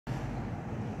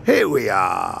Here we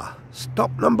are, stop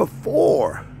number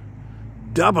 4,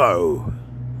 Dubbo.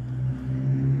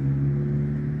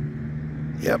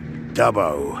 Yep,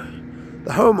 Dubbo,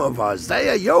 the home of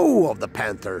Isaiah Yeo of the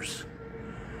Panthers.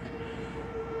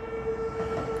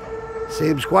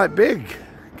 Seems quite big,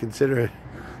 considering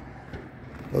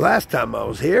the last time I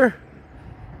was here.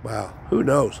 Well, who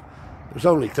knows? It was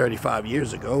only 35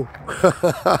 years ago.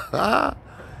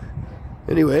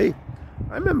 Anyway,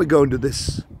 I remember going to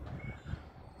this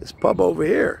pub over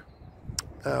here.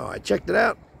 Oh, I checked it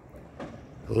out.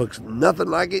 It looks nothing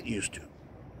like it used to.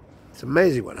 It's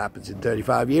amazing what happens in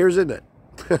 35 years, isn't it?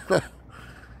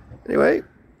 Anyway,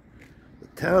 the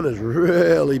town is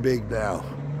really big now.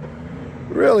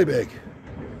 Really big.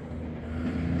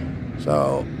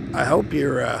 So, I hope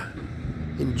you're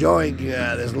enjoying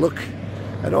this look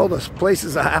at all the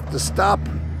places I have to stop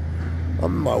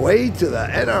on my way to the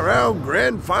NRL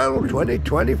Grand Final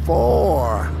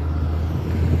 2024.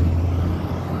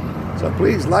 So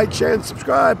please like, share, and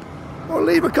subscribe, or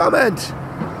leave a comment.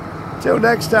 Till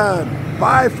next time,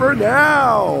 bye for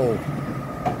now.